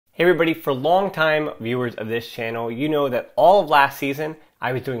Hey everybody, for long-time viewers of this channel, you know that all of last season,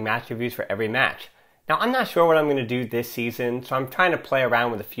 I was doing match reviews for every match. Now, I'm not sure what I'm going to do this season, so I'm trying to play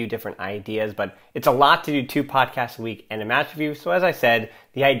around with a few different ideas, but it's a lot to do 2 podcasts a week and a match review, so as I said,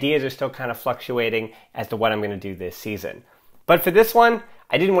 the ideas are still kind of fluctuating as to what I'm going to do this season. But for this one,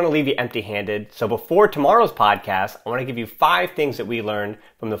 I didn't want to leave you empty-handed, so before tomorrow's podcast, I want to give you 5 things that we learned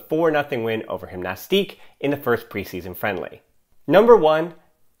from the 4-0 win over Gimnàstic in the first preseason friendly. Number 1,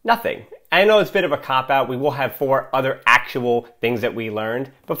 nothing. I know it's a bit of a cop-out. We will have 4 other actual things that we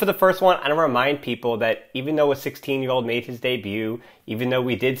learned. But for the first one, I want to remind people that even though a 16-year-old made his debut, even though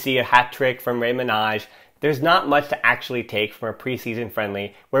we did see a hat trick from Rey Manaj, there's not much to actually take from a preseason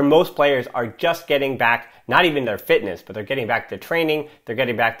friendly where most players are just getting back, not even their fitness, but they're getting back to training, they're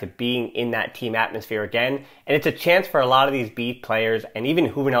getting back to being in that team atmosphere again. And it's a chance for a lot of these B players and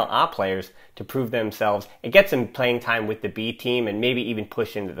even Juvenil A players to prove themselves. It gets them playing time with the B team and maybe even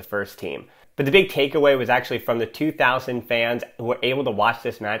push into the first team. But the big takeaway was actually from the 2,000 fans who were able to watch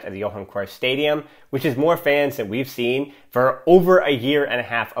this match at the Johan Cruyff Stadium, which is more fans than we've seen for over a year and a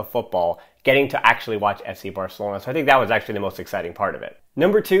half of football, getting to actually watch FC Barcelona. So I think that was actually the most exciting part of it.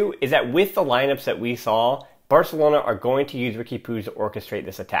 Number 2 is that with the lineups that we saw, Barcelona are going to use Riqui Puig to orchestrate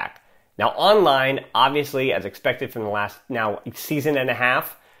this attack. Now online, obviously, as expected from the last season and a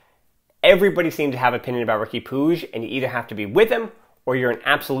half, everybody seems to have an opinion about Riqui Puig, and you either have to be with him or you're an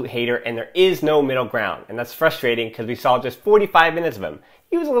absolute hater, and there is no middle ground. And that's frustrating because we saw just 45 minutes of him.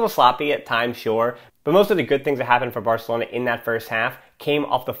 He was a little sloppy at times, sure, but most of the good things that happened for Barcelona in that first half came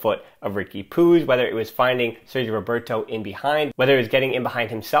off the foot of Riqui Puig, whether it was finding Sergio Roberto in behind, whether it was getting in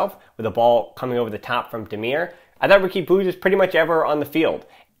behind himself with a ball coming over the top from Demir. I thought Riqui Puig was pretty much ever on the field.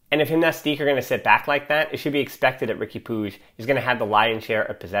 And if Gimnàstic are going to sit back like that, it should be expected that Riqui Puig is going to have the lion's share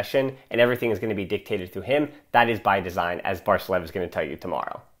of possession and everything is going to be dictated through him. That is by design, as Barcelona is going to tell you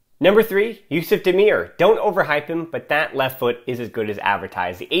tomorrow. Number 3, Yusuf Demir. Don't overhype him, but that left foot is as good as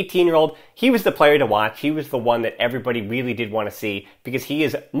advertised. The 18-year-old, he was the player to watch. He was the one that everybody really did want to see because he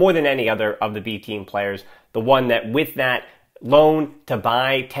is, more than any other of the B team players, the one that with that loan to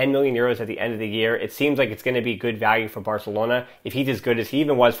buy 10 million euros at the end of the year, it seems like it's going to be good value for Barcelona if he's as good as he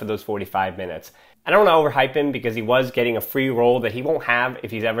even was for those 45 minutes. I don't want to overhype him because he was getting a free role that he won't have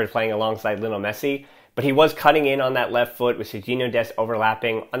if he's ever playing alongside Lionel Messi, but he was cutting in on that left foot with Serginho Dest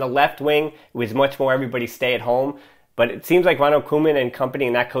overlapping. On the left wing, it was much more everybody stay at home, but it seems like Ronald Koeman and company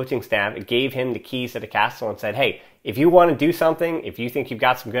and that coaching staff gave him the keys to the castle and said, hey, if you want to do something, if you think you've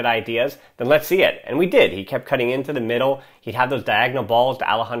got some good ideas, then let's see it. And we did. He kept cutting into the middle. He'd have those diagonal balls to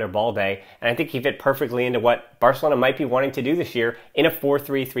Alejandro Balde, and I think he fit perfectly into what Barcelona might be wanting to do this year in a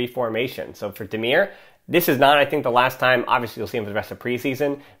 4-3-3 formation. So for Demir, this is not, I think, the last time. Obviously, you'll see him for the rest of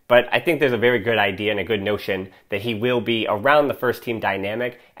preseason, but I think there's a very good idea and a good notion that he will be around the first team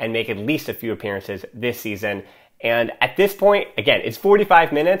dynamic and make at least a few appearances this season. And at this point, again, it's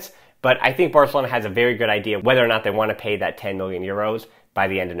 45 minutes, but I think Barcelona has a very good idea whether or not they want to pay that 10 million euros by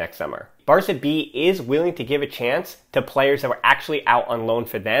the end of next summer. Barca B is willing to give a chance to players that were actually out on loan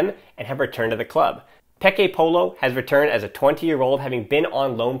for them and have returned to the club. Peque Polo has returned as a 20-year-old, having been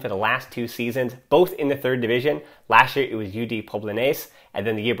on loan for the last 2 seasons, both in the 3rd division. Last year it was UD Poblenes, and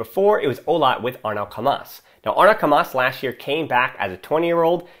then the year before it was Olat with Arnau Camas. Now Arnau Camas last year came back as a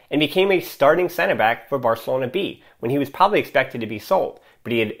 20-year-old and became a starting center-back for Barcelona B when he was probably expected to be sold.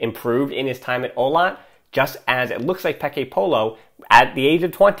 But he had improved in his time at Olat, just as it looks like Peque Polo, at the age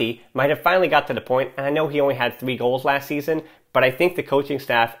of 20, might have finally got to the point, and I know he only had 3 goals last season, but I think the coaching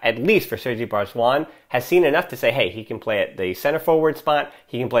staff, at least for Sergi Barjuan, has seen enough to say, hey, he can play at the center forward spot,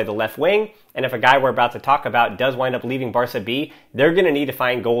 he can play the left wing, and if a guy we're about to talk about does wind up leaving Barca B, they're going to need to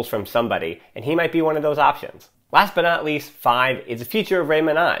find goals from somebody, and he might be one of those options. Last but not least, 5 is the future of Rey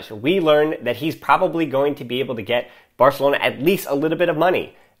Manaj. We learned that he's probably going to be able to get Barcelona at least a little bit of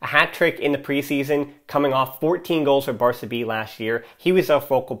money. A hat trick in the preseason, coming off 14 goals for Barca B last year. He was a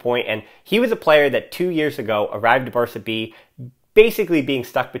focal point, and he was a player that 2 years ago arrived at Barca B, basically being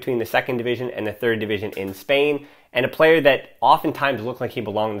stuck between the 2nd division and the 3rd division in Spain, and a player that oftentimes looked like he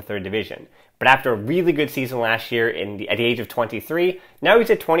belonged in the 3rd division. But after a really good season last year at the age of 23, now he's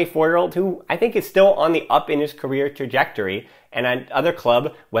a 24-year-old who I think is still on the up in his career trajectory. And at other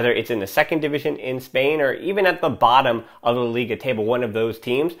club, whether it's in the 2nd division in Spain or even at the bottom of the Liga table, one of those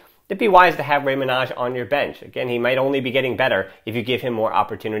teams, it'd be wise to have Rey Manaj on your bench. Again, he might only be getting better if you give him more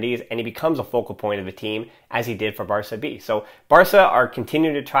opportunities and he becomes a focal point of the team as he did for Barca B. So Barca are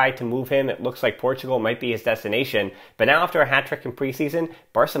continuing to try to move him. It looks like Portugal might be his destination. But now after a hat trick in preseason,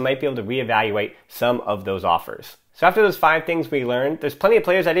 Barca might be able to reevaluate some of those offers. So after those 5 things we learned, there's plenty of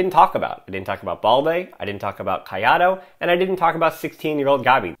players I didn't talk about. I didn't talk about Balde, I didn't talk about Callado, and I didn't talk about 16-year-old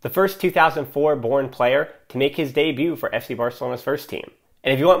Gavi, the first 2004-born player to make his debut for FC Barcelona's first team.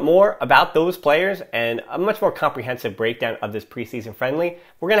 And if you want more about those players and a much more comprehensive breakdown of this preseason friendly,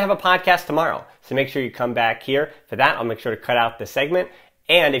 we're going to have a podcast tomorrow. So make sure you come back here for that. I'll make sure to cut out the segment.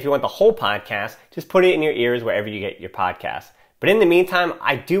 And if you want the whole podcast, just put it in your ears wherever you get your podcasts. But in the meantime,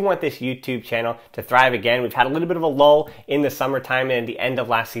 I do want this YouTube channel to thrive again. We've had a little bit of a lull in the summertime and the end of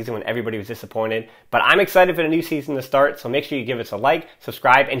last season when everybody was disappointed. But I'm excited for the new season to start, so make sure you give us a like,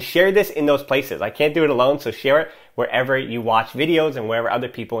 subscribe, and share this in those places. I can't do it alone, so share it wherever you watch videos and wherever other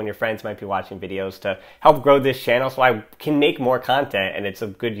people and your friends might be watching videos to help grow this channel so I can make more content, and it's a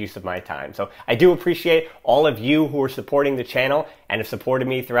good use of my time. So I do appreciate all of you who are supporting the channel and have supported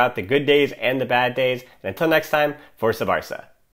me throughout the good days and the bad days. And until next time, Forza Barça.